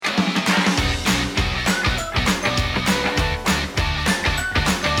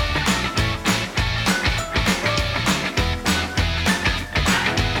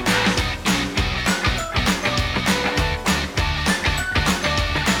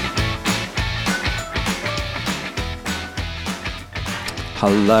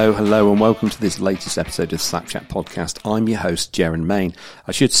Hello, and welcome to this latest episode of Slapchat Podcast. I'm your host, Jaron Main.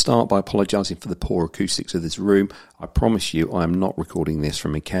 I should start by apologising for the poor acoustics of this room. I promise you I am not recording this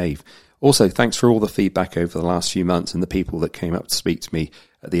from a cave. Also, thanks for all the feedback over the last few months and the people that came up to speak to me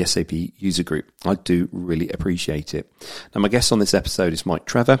at the SAP user group. I do really appreciate it. Now, my guest on this episode is Mike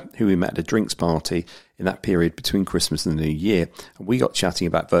Trevor, who we met at a drinks party in that period between Christmas and the New Year. And we got chatting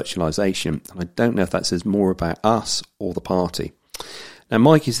about virtualization, and I don't know if that says more about us or the party. Now,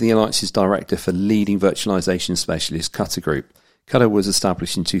 Mike is the Alliances Director for leading virtualization specialist Cutter Group. Cutter was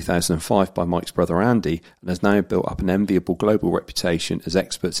established in 2005 by Mike's brother Andy and has now built up an enviable global reputation as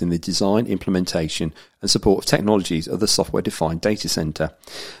experts in the design, implementation and support of technologies of the software-defined data center.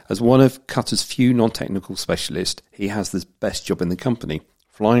 As one of Cutter's few non-technical specialists, he has the best job in the company,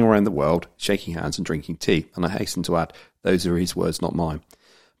 flying around the world, shaking hands and drinking tea. And I hasten to add, those are his words, not mine.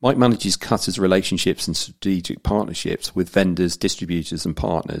 Mike manages Cutter's relationships and strategic partnerships with vendors, distributors and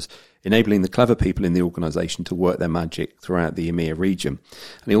partners, enabling the clever people in the organisation to work their magic throughout the EMEA region.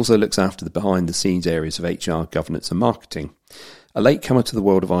 And he also looks after the behind-the-scenes areas of HR, governance and marketing. A latecomer to the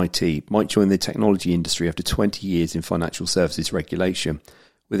world of IT, Mike joined the technology industry after 20 years in financial services regulation.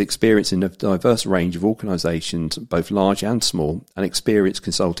 With experience in a diverse range of organisations, both large and small, and experience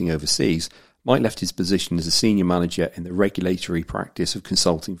consulting overseas, Mike left his position as a senior manager in the regulatory practice of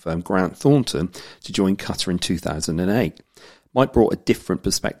consulting firm Grant Thornton to join Cutter in 2008. Mike brought a different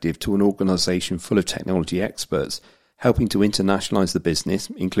perspective to an organisation full of technology experts, helping to internationalise the business,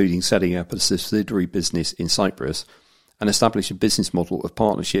 including setting up a subsidiary business in Cyprus, and establish a business model of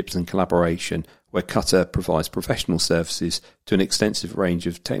partnerships and collaboration where Cutter provides professional services to an extensive range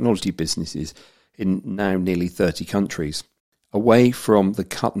of technology businesses in now nearly 30 countries. Away from the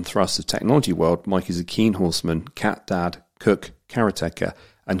cut and thrust of technology world, Mike is a keen horseman, cat dad, cook, karateka,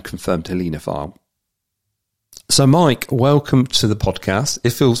 and confirmed Helenophile. So, Mike, welcome to the podcast.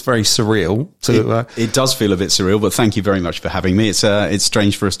 It feels very surreal. It does feel a bit surreal, but thank you very much for having me. It's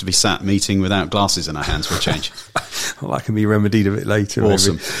strange for us to be sat meeting without glasses in our hands for a change. Well, that can be remedied a bit later.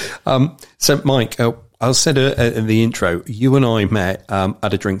 Awesome. So, Mike, I said in the intro, you and I met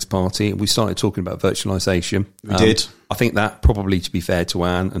at a drinks party and we started talking about virtualization. We did. I think that probably, to be fair to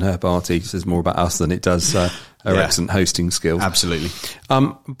Anne and her party, says more about us than it does her excellent hosting skills. Absolutely.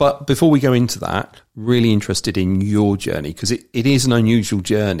 But before we go into that, really interested in your journey, because it is an unusual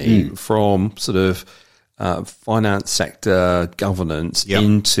journey from sort of finance sector governance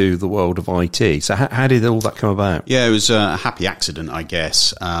into the world of IT. So how did all that come about? Yeah, it was a happy accident, I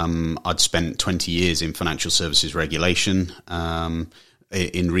guess. I'd spent 20 years in financial services regulation,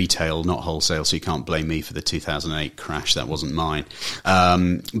 in retail, not wholesale, so you can't blame me for the 2008 crash. That wasn't mine.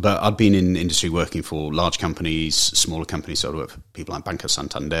 But I'd been in industry working for large companies, smaller companies, so I'd worked for people like Banco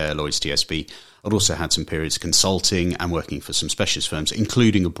Santander, Lloyds TSB. I'd also had some periods of consulting and working for some specialist firms,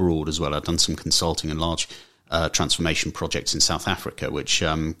 including abroad as well. I'd done some consulting and large transformation projects in South Africa, which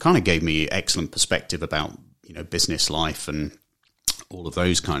kind of gave me excellent perspective about business life and all of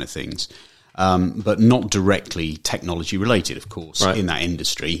those kind of things. But not directly technology related, of course. Right. In that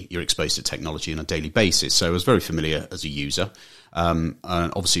industry, you're exposed to technology on a daily basis. So I was very familiar as a user. And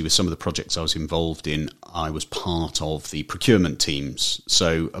obviously, with some of the projects I was involved in, I was part of the procurement teams.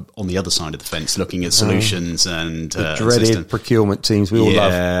 So on the other side of the fence, looking at solutions and the dreaded procurement teams we all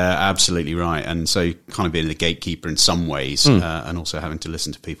love. Yeah, absolutely right. And so kind of being the gatekeeper in some ways, and also having to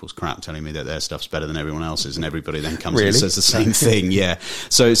listen to people's crap telling me that their stuff's better than everyone else's, and everybody then comes and says the same thing. Yeah.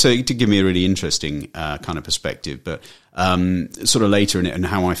 So it did give me a really interesting kind of perspective. But sort of later in it and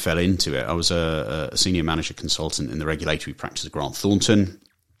how I fell into it, I was a senior manager consultant in the regulatory practice of Grant Thornton.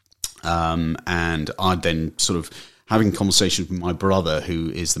 And I'd then sort of having conversations with my brother, who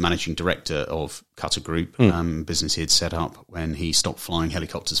is the managing director of Cutter Group, business he had set up when he stopped flying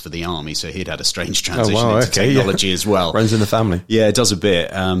helicopters for the army. So he'd had a strange transition into technology as well. Runs in the family. Yeah, it does a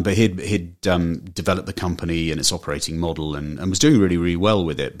bit. But he'd developed the company and its operating model and was doing really, really well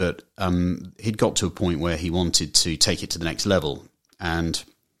with it. But he'd got to a point where he wanted to take it to the next level. And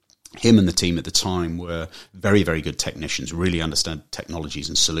him and the team at the time were very, very good technicians, really understand technologies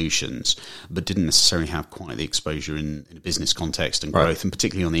and solutions, but didn't necessarily have quite the exposure in a business context and growth, and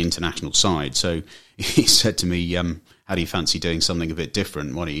particularly on the international side. So he said to me, how do you fancy doing something a bit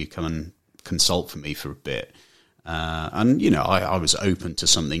different? Why don't you come and consult for me for a bit? And, I was open to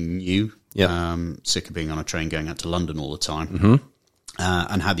something new, sick of being on a train going out to London all the time.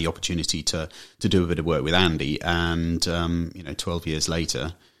 And had the opportunity to do a bit of work with Andy. And, 12 years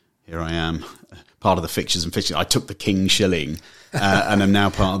later, here I am, part of the fixtures and fittings. I took the king shilling and am now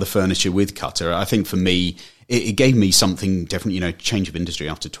part of the furniture with Cutter. I think for me, it gave me something different, change of industry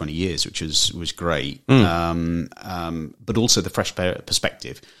after 20 years, which was great. But also the fresh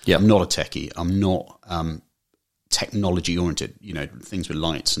perspective. Yep. I'm not a techie. I'm not technology oriented. Things with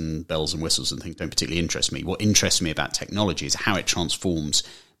lights and bells and whistles and things don't particularly interest me. What interests me about technology is how it transforms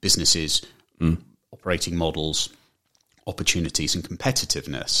businesses, operating models, opportunities and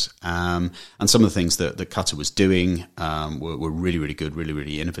competitiveness. And some of the things that Qatar was doing were really, really good, really,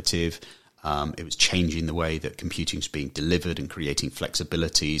 really innovative. It was changing the way that computing was being delivered and creating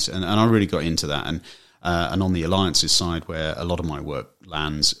flexibilities. And I really got into that. And on the alliances side, where a lot of my work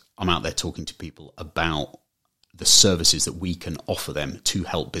lands, I'm out there talking to people about the services that we can offer them to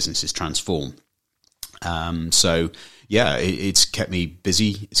help businesses transform. It's kept me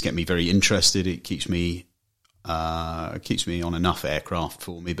busy. It's kept me very interested. It keeps me on enough aircraft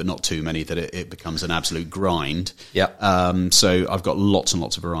for me, but not too many that it becomes an absolute grind. Yeah. So I've got lots and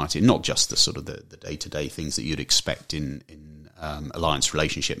lots of variety, not just the sort of the day-to-day things that you'd expect in alliance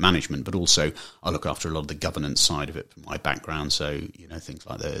relationship management, but also I look after a lot of the governance side of it from my background. So, things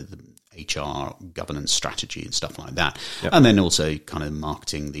like the HR governance strategy and stuff like that. Yep. And then also kind of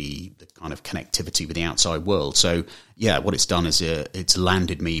marketing the kind of connectivity with the outside world. So yeah, what it's done is it's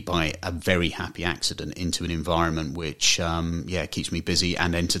landed me by a very happy accident into an environment which, keeps me busy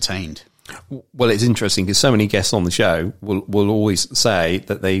and entertained. Well, it's interesting because so many guests on the show will always say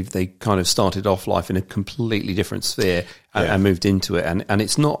that they kind of started off life in a completely different sphere and moved into it. And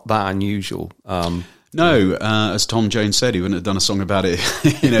it's not that unusual. No, as Tom Jones said, he wouldn't have done a song about it,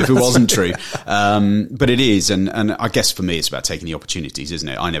 if it wasn't true. But it is, and I guess for me, it's about taking the opportunities, isn't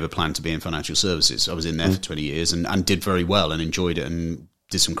it? I never planned to be in financial services. I was in there for 20 years and did very well and enjoyed it and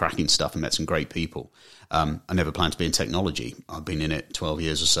did some cracking stuff and met some great people. I never planned to be in technology. I've been in it 12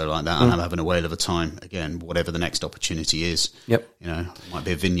 years or so like that, and I'm having a whale of a time. Again, whatever the next opportunity is. Yep. It might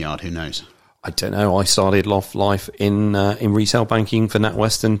be a vineyard. Who knows? I don't know. I started off life in retail banking for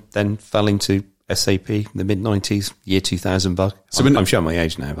NatWest and then fell into SAP in the mid-90s, year 2000 bug. So I'm showing my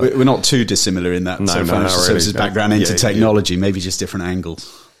age now. But we're not too dissimilar in that financial services background into technology, maybe just different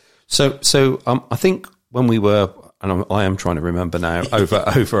angles. So I think when we were, and I am trying to remember now,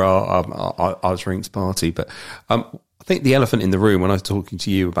 over our drinks party, but I think the elephant in the room when I was talking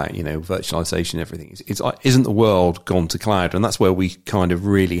to you about, virtualization and everything is like, isn't the world gone to cloud? And that's where we kind of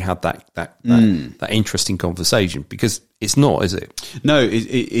really had that interesting conversation, because it's not, is it? No,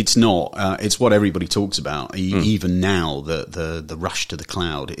 it's not. It's what everybody talks about. Even now, the rush to the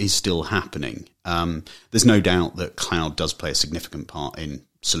cloud is still happening. There's no doubt that cloud does play a significant part in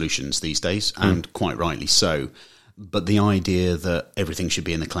solutions these days, and quite rightly so. But the idea that everything should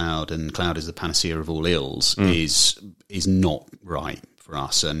be in the cloud and cloud is the panacea of all ills is not right for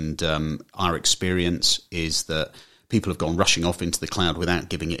us. And our experience is that people have gone rushing off into the cloud without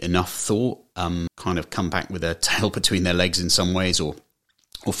giving it enough thought, kind of come back with their tail between their legs in some ways, or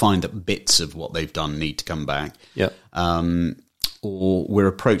find that bits of what they've done need to come back. Yeah. Or we're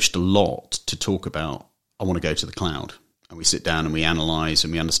approached a lot to talk about, I want to go to the cloud. And we sit down and we analyse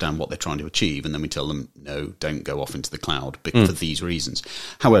and we understand what they're trying to achieve, and then we tell them, no, don't go off into the cloud for these reasons.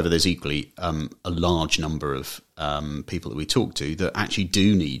 However, there's equally a large number of people that we talk to that actually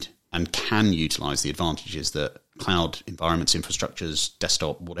do need and can utilise the advantages that cloud environments, infrastructures,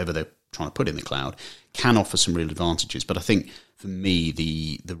 desktop, whatever they're trying to put in the cloud, can offer some real advantages. But I think for me,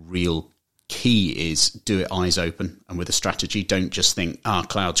 the real key is do it eyes open and with a strategy. Don't just think,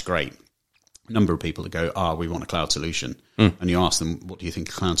 cloud's great. Number of people that go, we want a cloud solution. And you ask them, what do you think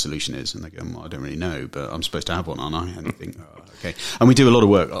a cloud solution is? And they go, well, I don't really know, but I'm supposed to have one, aren't I? And you think, okay. And we do a lot of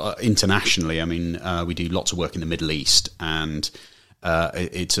work internationally. I mean, we do lots of work in the Middle East, and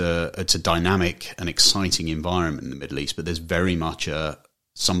it's a dynamic and exciting environment in the Middle East, but there's very much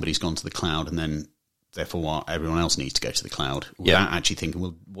somebody's gone to the cloud, and then therefore everyone else needs to go to the cloud without actually thinking,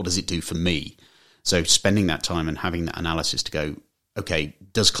 well, what does it do for me? So spending that time and having that analysis to go, okay,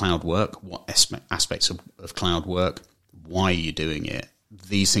 does cloud work? What aspects of cloud work? Why are you doing it?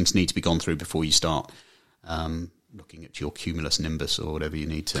 These things need to be gone through before you start looking at your cumulus nimbus or whatever you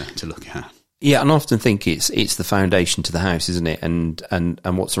need to look at. Yeah, and I often think it's the foundation to the house, isn't it? And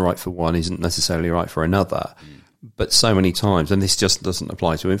what's right for one isn't necessarily right for another. But so many times, and this just doesn't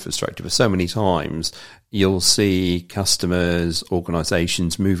apply to infrastructure, but so many times you'll see customers,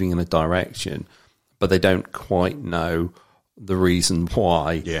 organisations moving in a direction, but they don't quite know the reason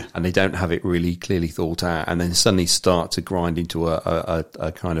why, and they don't have it really clearly thought out, and then suddenly start to grind into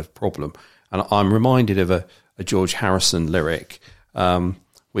a kind of problem. And I'm reminded of a George Harrison lyric,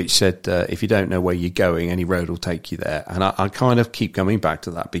 which said, if you don't know where you're going, any road will take you there. And I kind of keep coming back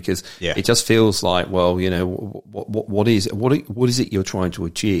to that because it just feels like, well, what is it you're trying to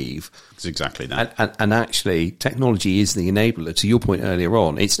achieve? It's exactly that. And actually, technology is the enabler. To your point earlier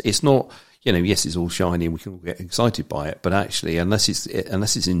on, it's not, yes, it's all shiny and we can all get excited by it, but actually, unless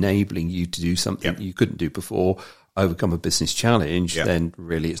it's enabling you to do something you couldn't do before, overcome a business challenge, then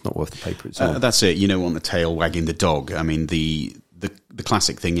really it's not worth the paper it's on. That's it. You don't want the tail wagging the dog. I mean, the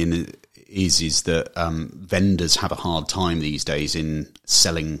classic thing is that vendors have a hard time these days in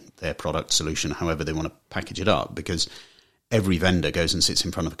selling their product solution, however they want to package it up, because every vendor goes and sits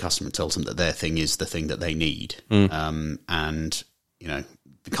in front of a customer and tells them that their thing is the thing that they need. And,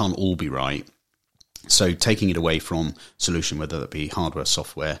 they can't all be right. So taking it away from solution, whether that be hardware,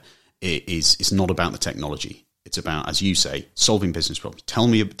 software, it's not about the technology. It's about, as you say, solving business problems. Tell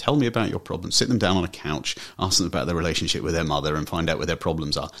me about your problems. Sit them down on a couch, ask them about their relationship with their mother and find out where their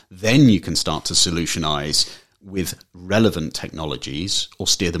problems are. Then you can start to solutionize with relevant technologies or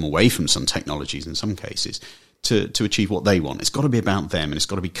steer them away from some technologies in some cases to achieve what they want. It's got to be about them and it's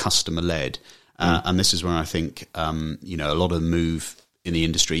got to be customer led. And this is where I think, a lot of the move in the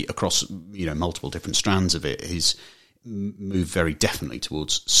industry across, multiple different strands of it is move very definitely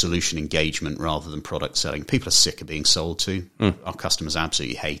towards solution engagement rather than product selling. People are sick of being sold to. Our customers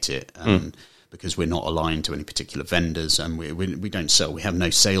absolutely hate it because we're not aligned to any particular vendors and we don't sell. We have no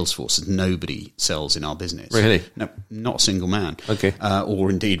sales force. Nobody sells in our business. Really? No, not a single man. Okay.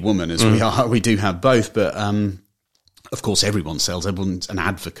 Or indeed woman, as we are. We do have both, but of course everyone sells. Everyone's an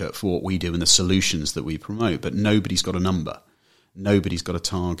advocate for what we do and the solutions that we promote, but nobody's got a number. Nobody's got a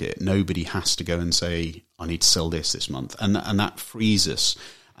target. Nobody has to go and say, I need to sell this month. And that frees us.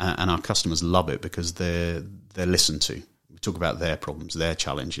 And our customers love it because they're listened to. We talk about their problems, their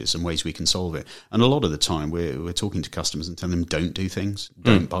challenges and ways we can solve it. And a lot of the time we're talking to customers and telling them don't do things,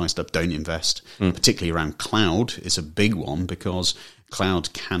 don't buy stuff, don't invest. Particularly around cloud is a big one because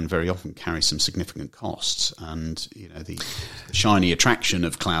cloud can very often carry some significant costs. And, the shiny attraction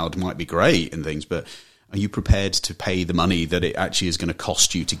of cloud might be great and things, but are you prepared to pay the money that it actually is going to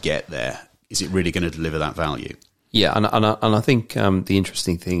cost you to get there? Is it really going to deliver that value? Yeah, and I think the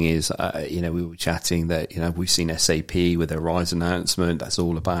interesting thing is, we were chatting that we've seen SAP with their RISE announcement. That's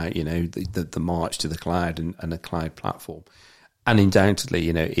all about the march to the cloud and the cloud platform. And undoubtedly,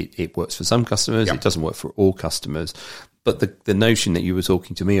 it works for some customers. It doesn't work for all customers. But the notion that you were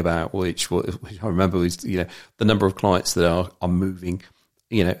talking to me about, which I remember, was the number of clients that are moving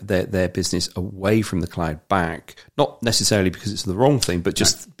their business away from the cloud back, not necessarily because it's the wrong thing, but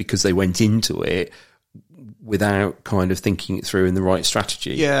just because they went into it without kind of thinking it through in the right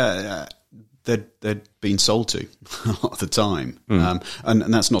strategy. Yeah, they're being sold to a lot of the time.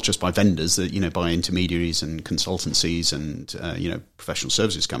 And that's not just by vendors, that by intermediaries and consultancies and, professional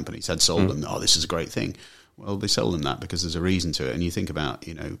services companies had sold them, this is a great thing. Well, they sell them that because there's a reason to it. And you think about,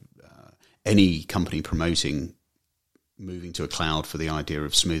 any company promoting moving to a cloud for the idea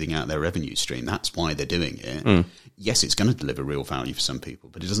of smoothing out their revenue stream. That's why they're doing it. Yes, it's going to deliver real value for some people,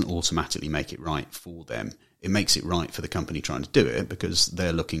 but it doesn't automatically make it right for them. It makes it right for the company trying to do it because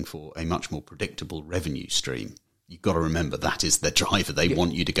they're looking for a much more predictable revenue stream. You've got to remember that is the driver. They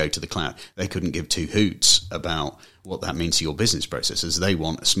want you to go to the cloud. They couldn't give two hoots about what that means to your business processes. They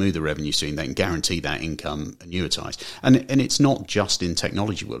want a smoother revenue stream. They can guarantee that income annuitized. And it's not just in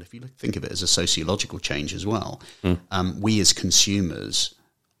technology world. If you think of it as a sociological change as well, we as consumers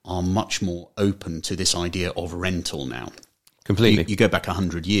are much more open to this idea of rental now. Completely. You go back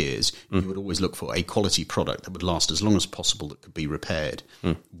 100 years, you would always look for a quality product that would last as long as possible, that could be repaired.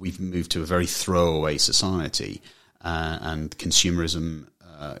 We've moved to a very throwaway society. And consumerism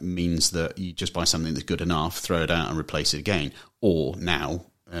means that you just buy something that's good enough, throw it out and replace it again. Or now,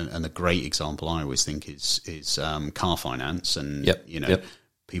 and the great example I always think is car finance. And,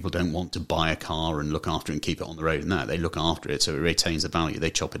 people don't want to buy a car and look after it and keep it on the road and that. They look after it so it retains the value. They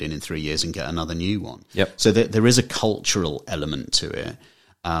chop it in 3 years and get another new one. So there is a cultural element to it.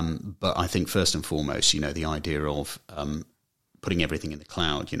 But I think first and foremost, the idea of putting everything in the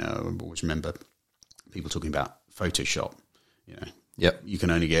cloud, I always remember people talking about Photoshop, you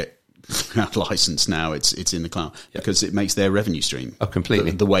can only get cloud license now. It's in the cloud because it makes their revenue stream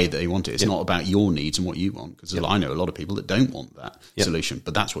completely the way that they want it. It's not about your needs and what you want, because I know a lot of people that don't want that solution,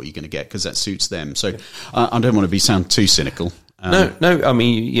 but that's what you're going to get because that suits them. So I don't want to sound too cynical. No. I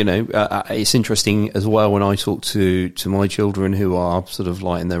mean, it's interesting as well when I talk to my children who are sort of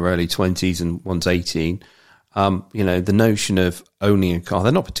like in their early 20s and one's 18. The notion of owning a car.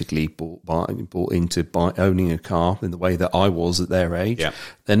 They're not particularly bought into owning a car in the way that I was at their age. Yeah.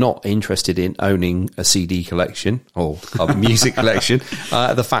 They're not interested in owning a CD collection or a music collection.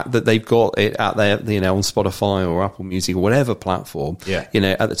 The fact that they've got it out there, on Spotify or Apple Music or whatever platform, at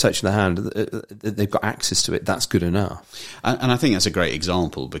the touch of the hand, they've got access to it. That's good enough. And I think that's a great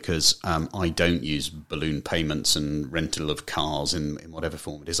example because I don't use balloon payments and rental of cars in whatever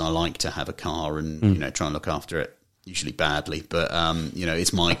form it is. I like to have a car and, try and look after it. Usually badly, but,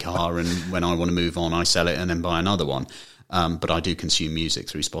 it's my car, and when I want to move on, I sell it and then buy another one. But I do consume music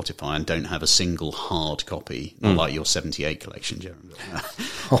through Spotify and don't have a single hard copy, not like your 78 collection, Jeremy.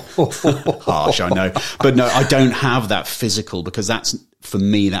 Harsh, I know. But no, I don't have that physical because for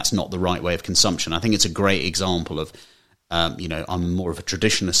me, that's not the right way of consumption. I think it's a great example of, I'm more of a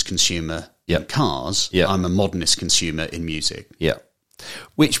traditionalist consumer in cars. Yep. I'm a modernist consumer in music. Yeah.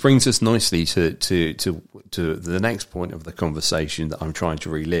 Which brings us nicely to the next point of the conversation that I'm trying to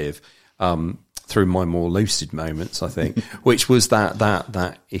relive through my more lucid moments, I think, which was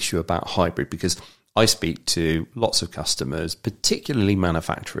that issue about hybrid, because I speak to lots of customers, particularly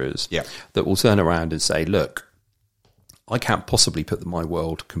manufacturers, that will turn around and say, look, I can't possibly put my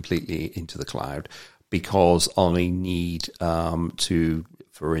world completely into the cloud because I need to,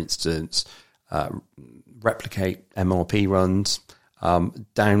 for instance, replicate MRP runs,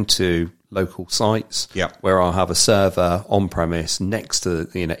 down to local sites where I'll have a server on premise next to,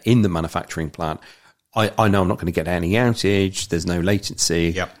 in the manufacturing plant. I know I'm not going to get any outage. There's no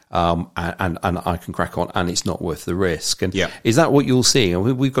latency, and I can crack on, and it's not worth the risk. And is that what you're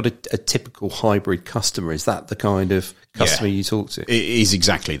seeing? We've got a typical hybrid customer. Is that the kind of customer you talk to? It is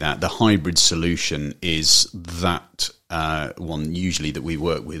exactly that. The hybrid solution is that one usually that we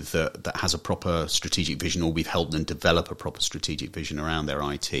work with that has a proper strategic vision, or we've helped them develop a proper strategic vision around their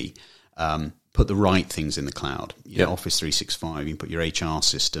IT. Put the right things in the cloud. Office 365, you can put your HR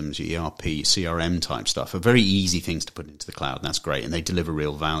systems, your ERP, CRM type stuff are very easy things to put into the cloud, and that's great, and they deliver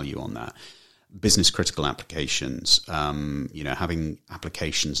real value on that. Business critical applications, having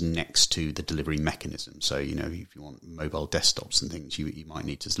applications next to the delivery mechanism. So, if you want mobile desktops and things, you might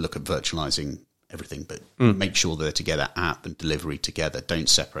need to look at virtualizing everything, but make sure they're together, app and delivery together. Don't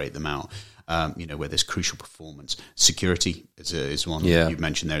separate them out. Where there's crucial performance. Security is one you've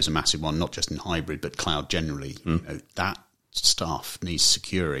mentioned there is a massive one, not just in hybrid, but cloud generally. That stuff needs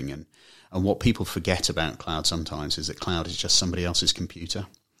securing. And what people forget about cloud sometimes is that cloud is just somebody else's computer.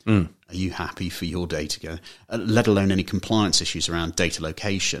 Are you happy for your data to go? Let alone any compliance issues around data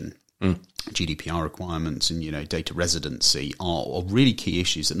location. GDPR requirements and, data residency are really key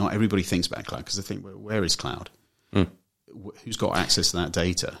issues that not everybody thinks about cloud because they think, well, where is cloud? Who's got access to that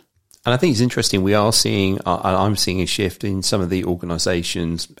data? And I think it's interesting. We are seeing, I'm seeing a shift in some of the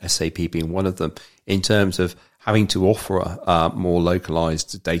organizations, SAP being one of them, in terms of having to offer more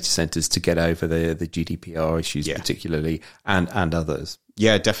localized data centers to get over the GDPR issues, particularly, and others.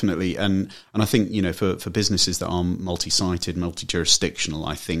 Yeah, definitely. And I think, for businesses that are multi-sited, multi-jurisdictional,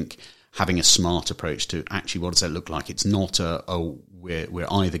 I think having a smart approach to actually what does that look like? It's not we're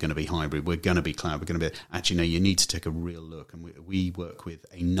either going to be hybrid, we're going to be cloud, we're going to be... Actually, no, you need to take a real look. And we work with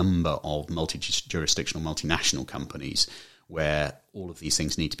a number of multi-jurisdictional, multinational companies where all of these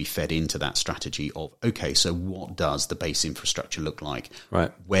things need to be fed into that strategy of, okay, so what does the base infrastructure look like?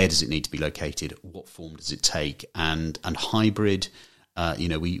 Right. Where does it need to be located? What form does it take? And hybrid...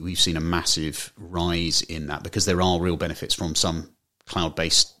 we've seen a massive rise in that because there are real benefits from some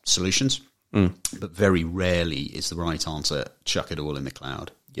cloud-based solutions, but very rarely is the right answer, chuck it all in the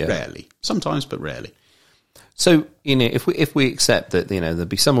cloud. Rarely. Sometimes, but rarely. So, if we accept that, there'll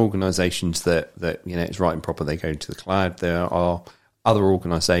be some organizations that it's right and proper they go into the cloud, there are other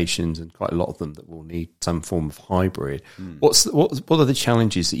organizations and quite a lot of them that will need some form of hybrid. What are the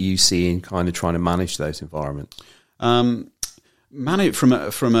challenges that you see in kind of trying to manage those environments? From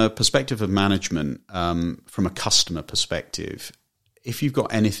a perspective of management, from a customer perspective, if you've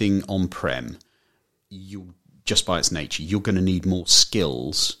got anything on-prem, you just by its nature, you're going to need more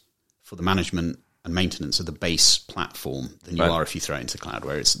skills for the management and maintenance of the base platform than you are if you throw it into the cloud,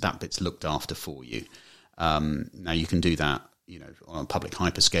 where that bit's looked after for you. Now you can do that, on public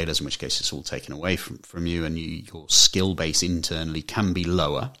hyperscalers, in which case it's all taken away from you, and your skill base internally can be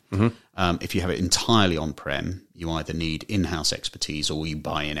lower. If you have it entirely on-prem, you either need in-house expertise or you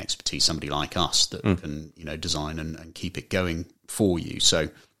buy in expertise, somebody like us that can, design and keep it going for you. So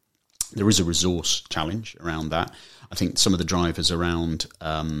there is a resource challenge around that. I think some of the drivers around,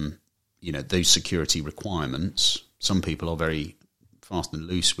 those security requirements, some people are very fast and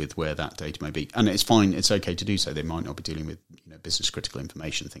loose with where that data may be. And it's fine, it's okay to do so. They might not be dealing with business critical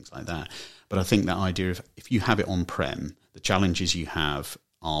information, things like that. But I think that idea of if you have it on-prem, the challenges you have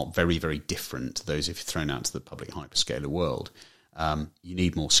are very, very different to those if you're thrown out to the public hyperscaler world. You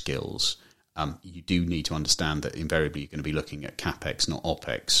need more skills. You do need to understand that invariably you're going to be looking at CapEx, not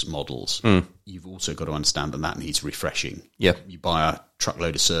OpEx models. You've also got to understand that needs refreshing. Yeah. You buy a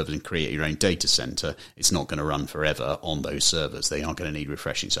truckload of servers and create your own data center, it's not going to run forever on those servers. They are going to need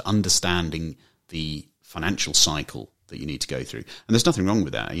refreshing. So understanding the financial cycle that you need to go through. And there's nothing wrong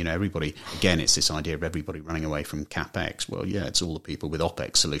with that. Everybody, again, it's this idea of everybody running away from CapEx. Well, yeah, it's all the people with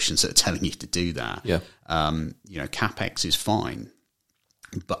OpEx solutions that are telling you to do that. Yeah. CapEx is fine.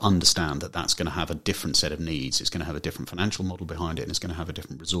 But understand that that's going to have a different set of needs. It's going to have a different financial model behind it, and it's going to have a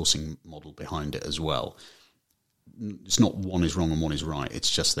different resourcing model behind it as well. It's not one is wrong and one is right.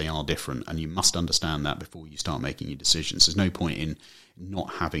 It's just they are different, and you must understand that before you start making your decisions. There's no point in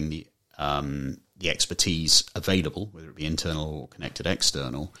not having the expertise available, whether it be internal or connected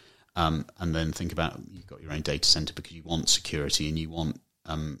external, and then think about you've got your own data center because you want security and you want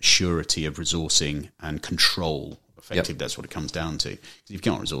surety of resourcing and control. Effectively, that's what it comes down to. Because if you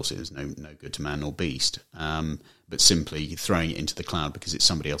can't resource it, there's no good to man nor beast. But simply throwing it into the cloud because it's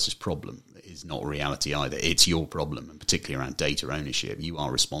somebody else's problem is not reality either. It's your problem, and particularly around data ownership. You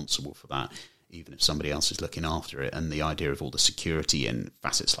are responsible for that, even if somebody else is looking after it. And the idea of all the security and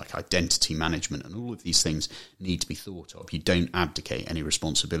facets like identity management and all of these things need to be thought of. You don't abdicate any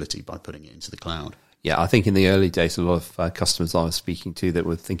responsibility by putting it into the cloud. Yeah, I think in the early days, a lot of customers I was speaking to that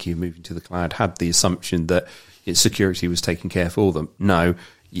were thinking of moving to the cloud had the assumption that security was taken care of for them. No,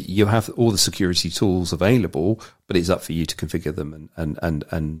 you have all the security tools available, but it's up for you to configure them and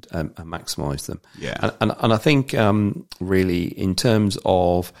maximize them. Yeah, and I think really in terms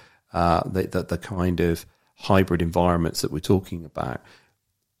of the kind of hybrid environments that we're talking about,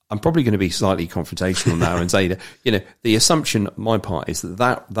 I'm probably going to be slightly confrontational now and say that, the assumption on my part is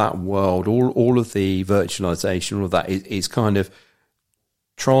that world, all of the virtualization, all of that is kind of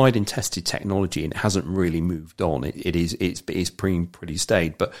tried and tested technology, and it hasn't really moved on. It's pretty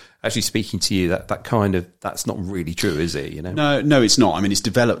stayed. But actually speaking to you, that's not really true, is it? No, it's not. I mean, it's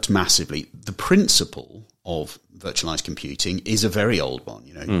developed massively. The principle of virtualized computing is a very old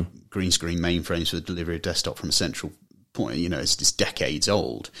one. Green screen mainframes for the delivery of desktop from a central point, it's decades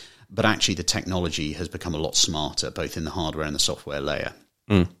old, but actually the technology has become a lot smarter, both in the hardware and the software layer.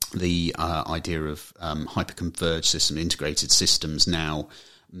 The idea of hyper-converged system, integrated systems now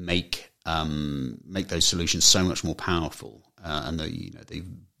make those solutions so much more powerful, and they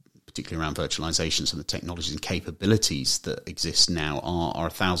particularly around virtualizations and the technologies and capabilities that exist now are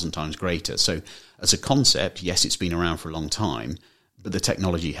 1,000 times greater. So as a concept, yes, it's been around for a long time, but the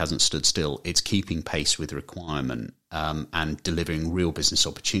technology hasn't stood still. It's keeping pace with requirement and delivering real business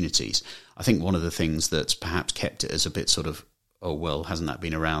opportunities. I think one of the things that's perhaps kept it as a bit sort of, oh, well, hasn't that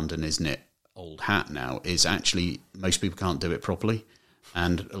been around and isn't it old hat now, is actually most people can't do it properly.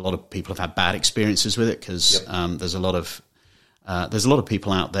 And a lot of people have had bad experiences with it because there's a lot of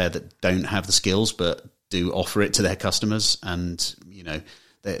people out there that don't have the skills but do offer it to their customers, and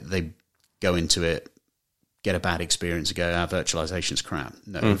they go into it, get a bad experience and go, virtualization's crap.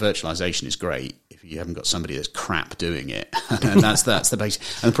 No, virtualization is great if you haven't got somebody that's crap doing it. And that's the base.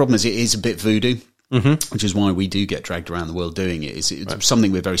 And the problem is it is a bit voodoo, which is why we do get dragged around the world doing it. It's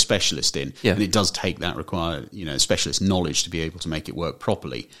something we're very specialist in. Yeah. And it does take that require, specialist knowledge to be able to make it work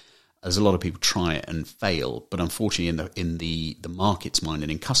properly. As a lot of people try it and fail, but unfortunately in the market's mind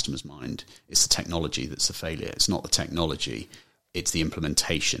and in customers' mind, it's the technology that's the failure. It's not the technology, it's the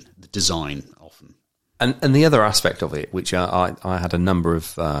implementation, the design often. And the other aspect of it, which I had a number of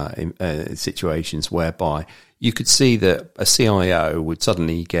situations whereby you could see that a CIO would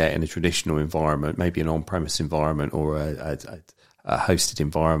suddenly get in a traditional environment, maybe an on-premise environment or a hosted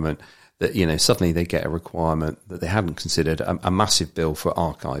environment, that suddenly they get a requirement that they hadn't considered, a massive bill for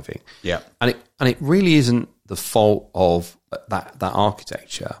archiving. Yeah, and it really isn't the fault of that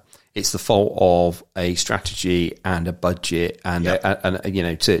architecture. It's the fault of a strategy and a budget and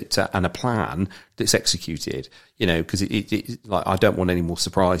a plan that's executed. Because it like I don't want any more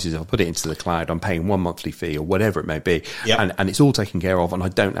surprises. I'll put it into the cloud. I'm paying one monthly fee or whatever it may be, and it's all taken care of, and I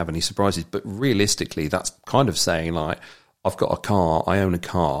don't have any surprises. But realistically, that's kind of saying like, I've got a car, I own a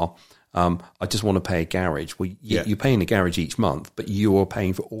car. I just want to pay a garage. Well, you're paying a garage each month, but you're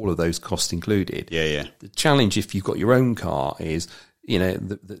paying for all of those costs included. Yeah. The challenge if you've got your own car is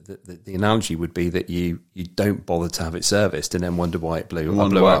the analogy would be that you don't bother to have it serviced and then wonder why it blew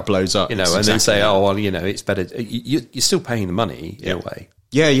up. It blows up. And then say, oh, well, it's better. You're still paying the money in a way.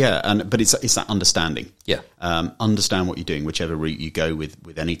 Yeah. But it's that understanding. Yeah. Understand what you're doing, whichever route you go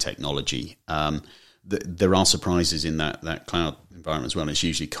with any technology. There are surprises in that cloud environment as well. And it's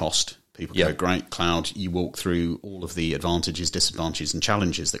usually cost. People go, great, cloud, you walk through all of the advantages, disadvantages, and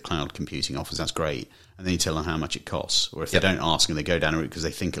challenges that cloud computing offers. That's great. And then you tell them how much it costs. Or if they don't ask and they go down a route because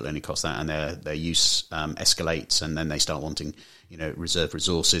they think it'll only cost that, and their use escalates, and then they start wanting, reserve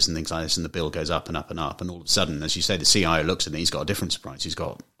resources and things like this, and the bill goes up and up and up. And all of a sudden, as you say, the CIO looks at it, he's got a different surprise.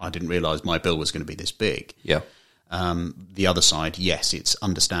 I didn't realise my bill was going to be this big. Yeah. The other side, yes, it's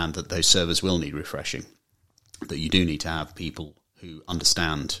understand that those servers will need refreshing, that you do need to have people who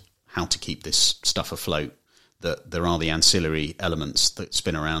understand how to keep this stuff afloat, that there are the ancillary elements that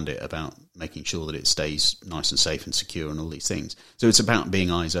spin around it about making sure that it stays nice and safe and secure and all these things. So it's about being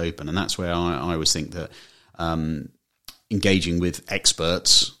eyes open, and that's where I always think that engaging with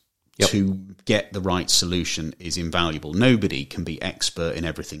experts to get the right solution is invaluable. Nobody can be expert in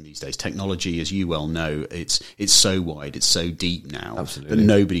everything these days. Technology, as you well know, it's so wide, it's so deep now. Absolutely. That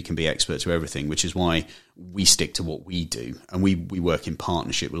nobody can be expert to everything, which is why we stick to what we do. And we work in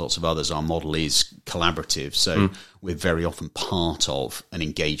partnership with lots of others. Our model is collaborative. So we're very often part of an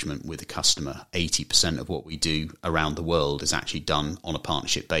engagement with a customer. 80% of what we do around the world is actually done on a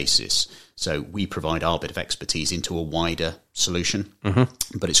partnership basis. So we provide our bit of expertise into a wider solution.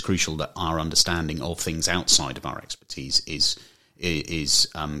 But it's crucial that our understanding of things outside of our expertise is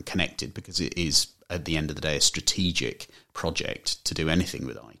connected, because it is, at the end of the day, a strategic project to do anything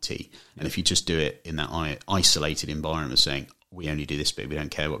with IT. And if you just do it in that isolated environment, saying, we only do this bit, we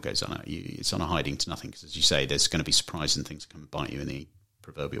don't care what goes on, it's on a hiding to nothing, because as you say, there's going to be surprises and things that come and bite you in the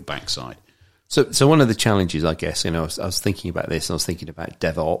proverbial backside. So one of the challenges, I guess, I was thinking about this, and I was thinking about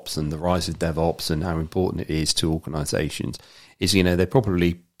DevOps and the rise of DevOps and how important it is to organizations, is, they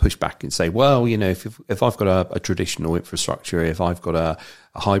probably push back and say, well, if I've got a traditional infrastructure, if I've got a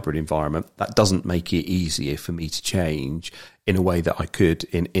hybrid environment, that doesn't make it easier for me to change in a way that I could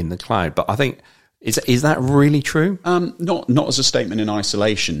in the cloud. But I think, is that really true? Not as a statement in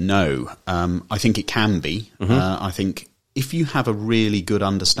isolation, no. I think it can be. I think if you have a really good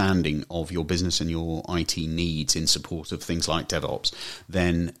understanding of your business and your IT needs in support of things like DevOps,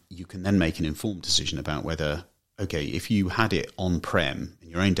 then you can then make an informed decision about whether, okay, if you had it on-prem in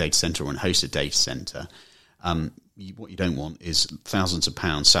your own data center or in a hosted data center, what you don't want is thousands of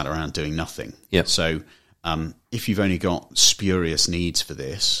pounds sat around doing nothing. Yep. So if you've only got spurious needs for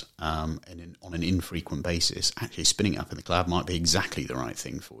this and on an infrequent basis, actually spinning it up in the cloud might be exactly the right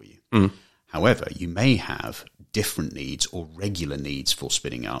thing for you. However, you may have different needs or regular needs for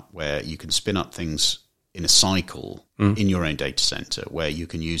spinning up, where you can spin up things in a cycle in your own data center, where you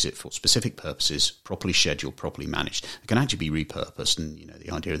can use it for specific purposes, properly scheduled, properly managed. It can actually be repurposed, and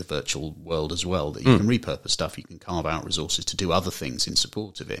the idea of the virtual world as well, that you can repurpose stuff, you can carve out resources to do other things in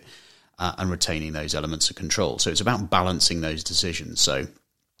support of it, and retaining those elements of control. So it's about balancing those decisions. So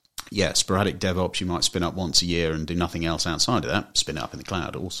yeah, sporadic DevOps, you might spin up once a year and do nothing else outside of that. Spin it up in the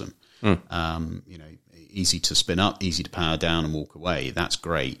cloud, awesome. Easy to spin up, easy to power down and walk away. That's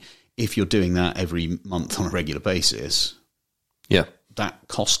great. If you're doing that every month on a regular basis, that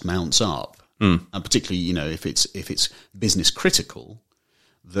cost mounts up. And particularly, if it's business critical,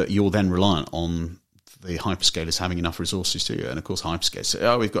 that you're then reliant on the hyperscalers having enough resources to you. And of course, hyperscalers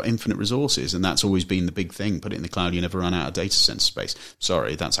say, we've got infinite resources, and that's always been the big thing. Put it in the cloud, you never run out of data center space.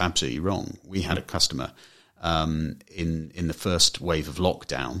 Sorry, that's absolutely wrong. We had a customer in the first wave of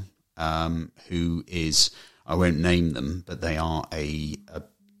lockdown who is, I won't name them, but they are a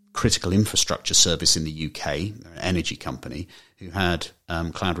critical infrastructure service in the UK, they're an energy company, who had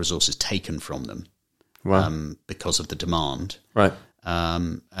cloud resources taken from them because of the demand. Right.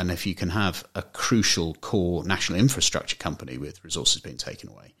 And if you can have a crucial core national infrastructure company with resources being taken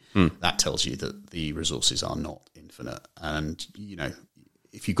away, that tells you that the resources are not infinite. And,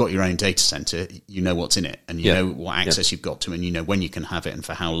 if you've got your own data center, you know what's in it, and you know what access you've got to, and you know when you can have it and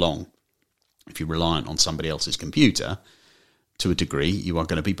for how long. If you're reliant on somebody else's computer, to a degree, you are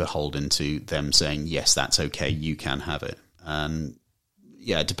going to be beholden to them saying, yes, that's okay, you can have it. And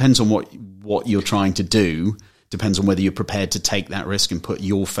it depends on what you're trying to do, depends on whether you're prepared to take that risk and put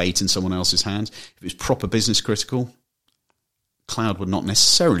your fate in someone else's hands. If it's proper business critical, cloud would not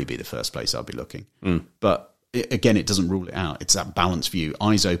necessarily be the first place I'd be looking. But again, it doesn't rule it out. It's that balanced view.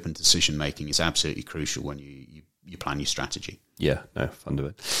 Eyes open decision making is absolutely crucial when you plan your strategy. Yeah, no,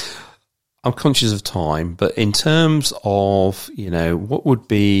 fundamentally. I'm conscious of time, but in terms of, what would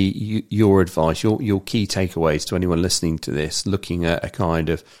be your advice, your key takeaways to anyone listening to this, looking at a kind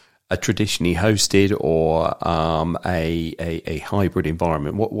of a traditionally hosted or a hybrid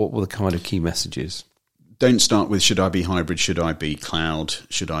environment? What were the kind of key messages? Don't start with, should I be hybrid? Should I be cloud?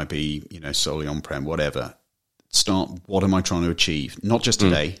 Should I be, solely on-prem? Whatever. Start, what am I trying to achieve? Not just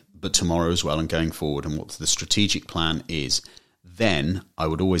today, but tomorrow as well and going forward, and what the strategic plan is. Then I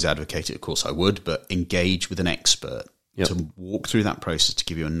would always advocate it, of course I would, but engage with an expert to walk through that process, to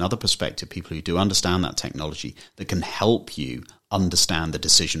give you another perspective, people who do understand that technology, that can help you understand the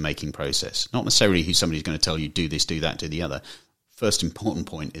decision-making process. Not necessarily who somebody's going to tell you, do this, do that, do the other. First important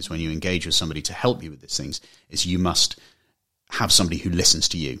point is when you engage with somebody to help you with these things, is you must have somebody who listens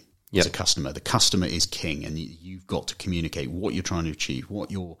to you as a customer. The customer is king, and you've got to communicate what you're trying to achieve,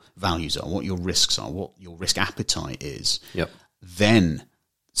 what your values are, what your risks are, what your risk appetite is. Then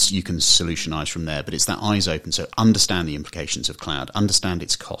you can solutionize from there. But it's that eyes open. So understand the implications of cloud, understand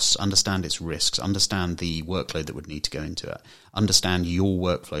its costs, understand its risks, understand the workload that would need to go into it, understand your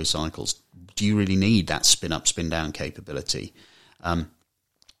workflow cycles. Do you really need that spin up, spin down capability?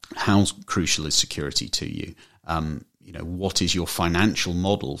 How crucial is security to you? What is your financial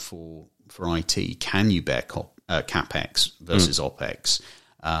model for IT? Can you bear CapEx versus OpEx?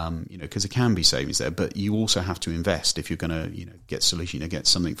 Because there can be savings there, but you also have to invest if you're going to, get solution, get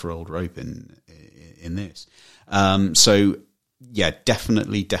something for old rope in this.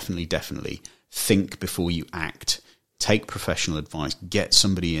 Definitely think before you act. Take professional advice. Get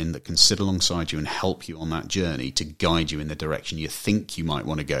somebody in that can sit alongside you and help you on that journey to guide you in the direction you think you might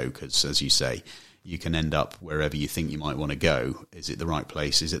want to go. Because, as you say, you can end up wherever you think you might want to go. Is it the right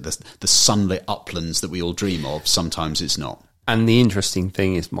place? Is it the sunlit uplands that we all dream of? Sometimes it's not. And the interesting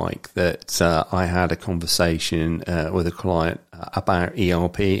thing is, Mike, that I had a conversation with a client about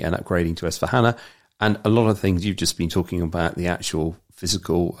ERP and upgrading to S4HANA, and a lot of things you've just been talking about, the actual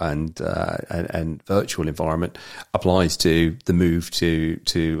physical and virtual environment, applies to the move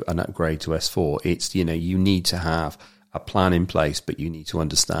to an upgrade to S4. It's, you need to have a plan in place, but you need to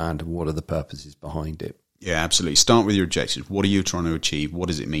understand what are the purposes behind it. Yeah, absolutely. Start with your objectives. What are you trying to achieve? What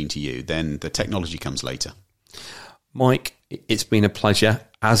does it mean to you? Then the technology comes later. Mike, it's been a pleasure,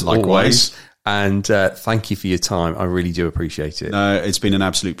 as always. And thank you for your time. I really do appreciate it. No, it's been an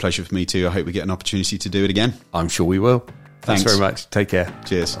absolute pleasure for me too. I hope we get an opportunity to do it again. I'm sure we will. Thanks very much. Take care.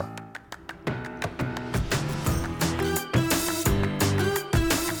 Cheers.